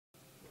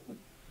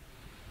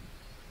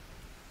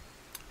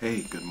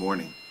Hey, good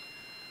morning.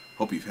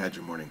 Hope you've had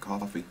your morning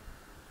coffee.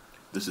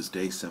 This is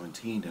day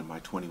 17 in my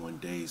 21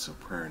 days of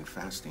prayer and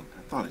fasting.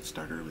 I thought I'd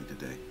start early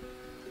today.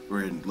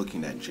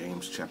 Looking at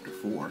James chapter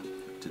 4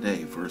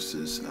 today,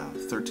 verses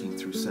 13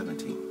 through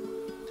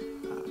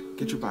 17.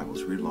 Get your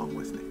Bibles, read along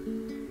with me.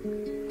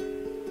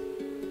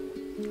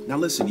 Now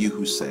listen, you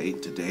who say,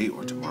 today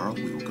or tomorrow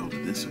we will go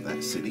to this or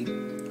that city,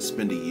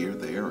 spend a year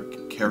there, or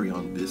carry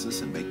on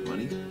business and make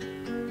money.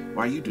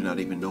 Why, you do not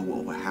even know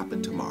what will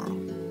happen tomorrow.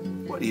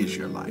 What is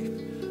your life?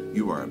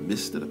 You are a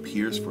mist that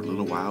appears for a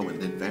little while and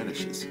then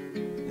vanishes.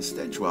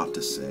 Instead, you ought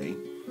to say,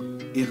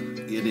 if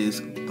it is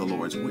the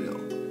Lord's will,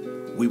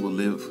 we will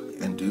live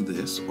and do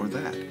this or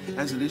that.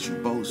 As it is, you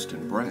boast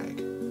and brag.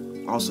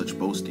 All such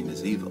boasting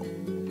is evil.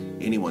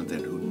 Anyone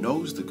then who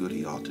knows the good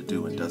he ought to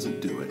do and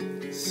doesn't do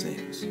it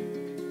sins.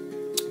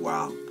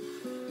 Wow.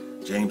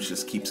 James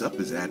just keeps up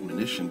his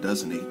admonition,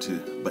 doesn't he?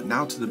 But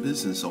now to the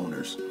business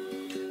owners.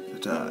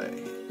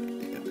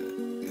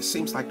 It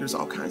seems like there's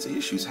all kinds of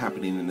issues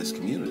happening in this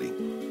community.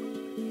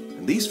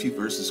 And these few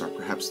verses are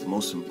perhaps the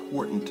most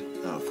important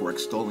for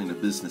extolling a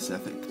business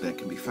ethic that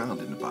can be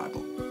found in the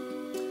Bible.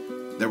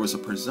 There was a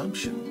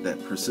presumption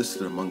that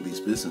persisted among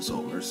these business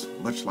owners,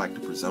 much like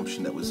the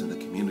presumption that was in the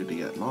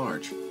community at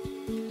large.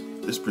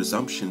 This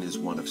presumption is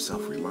one of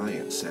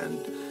self-reliance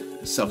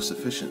and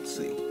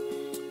self-sufficiency.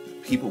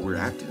 People were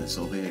acting as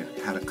though they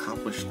had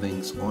accomplished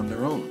things on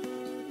their own.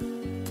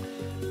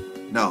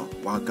 Now,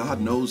 while God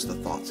knows the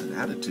thoughts and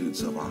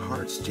attitudes of our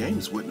hearts,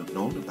 James wouldn't have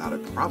known about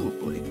it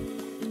probably,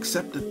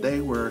 except that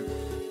they were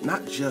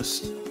not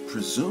just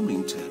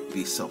presuming to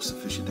be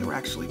self-sufficient, they were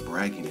actually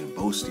bragging and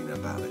boasting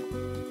about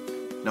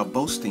it. Now,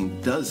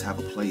 boasting does have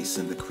a place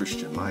in the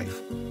Christian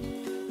life,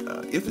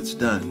 if it's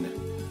done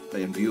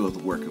in view of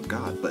the work of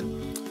God, but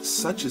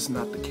such is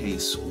not the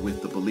case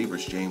with the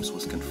believers James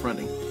was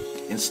confronting.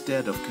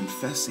 Instead of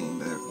confessing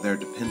their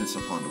dependence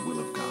upon the will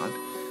of God,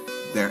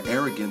 their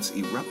arrogance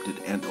erupted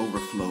and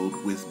overflowed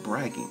with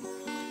bragging.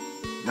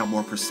 Now,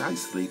 more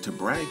precisely, to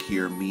brag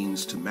here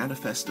means to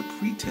manifest a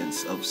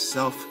pretense of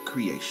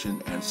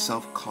self-creation and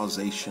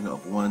self-causation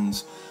of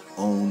one's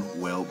own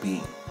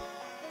well-being.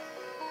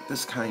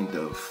 This kind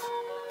of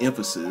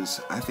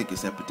emphasis, I think,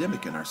 is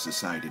epidemic in our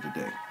society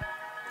today,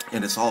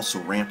 and it's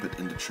also rampant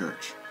in the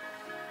church.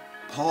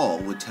 Paul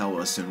would tell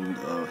us in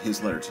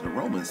his letter to the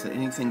Romans that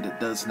anything that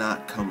does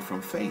not come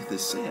from faith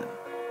is sin.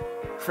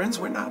 Friends,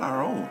 we're not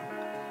our own.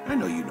 I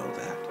know you know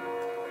that.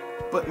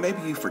 But maybe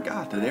you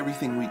forgot that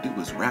everything we do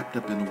is wrapped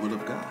up in the will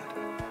of God.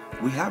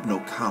 We have no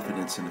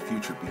confidence in the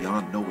future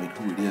beyond knowing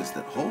who it is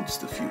that holds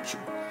the future.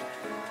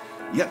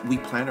 Yet we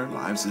plan our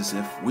lives as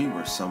if we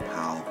were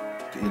somehow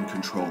in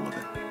control of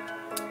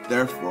it.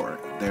 Therefore,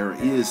 there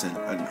is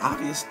an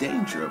obvious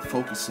danger of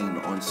focusing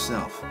on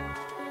self,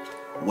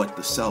 what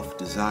the self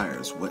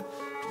desires, what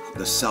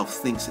the self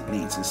thinks it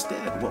needs.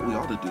 Instead, what we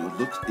ought to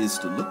do is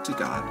to look to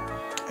God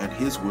and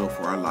His will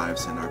for our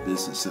lives and our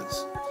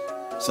businesses.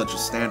 Such a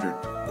standard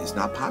is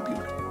not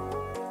popular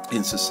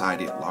in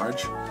society at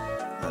large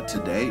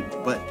today,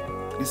 but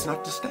it's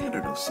not the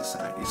standard of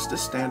society. It's the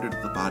standard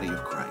of the body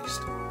of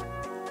Christ.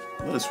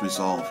 Let us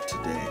resolve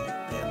today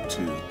then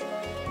to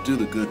do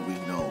the good we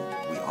know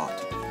we ought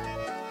to do.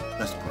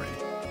 Let's pray.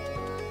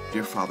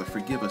 Dear Father,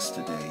 forgive us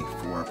today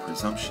for our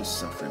presumptuous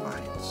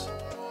self-reliance.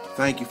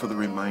 Thank you for the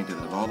reminder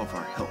that all of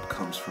our help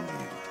comes from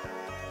you.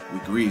 We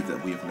grieve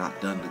that we have not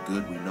done the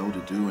good we know to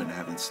do and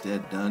have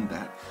instead done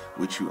that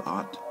which you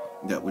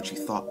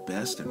thought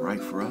best and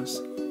right for us.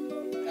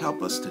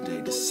 Help us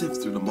today to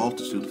sift through the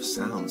multitude of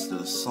sounds that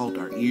assault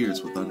our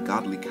ears with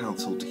ungodly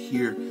counsel to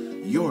hear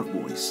your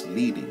voice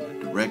leading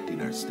and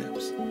directing our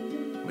steps.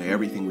 May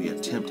everything we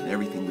attempt and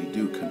everything we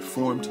do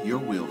conform to your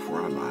will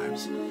for our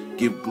lives,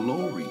 give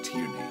glory to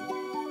your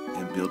name,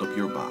 and build up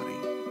your body.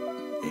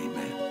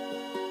 Amen.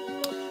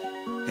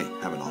 Hey,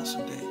 have an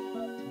awesome day.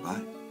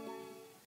 Bye.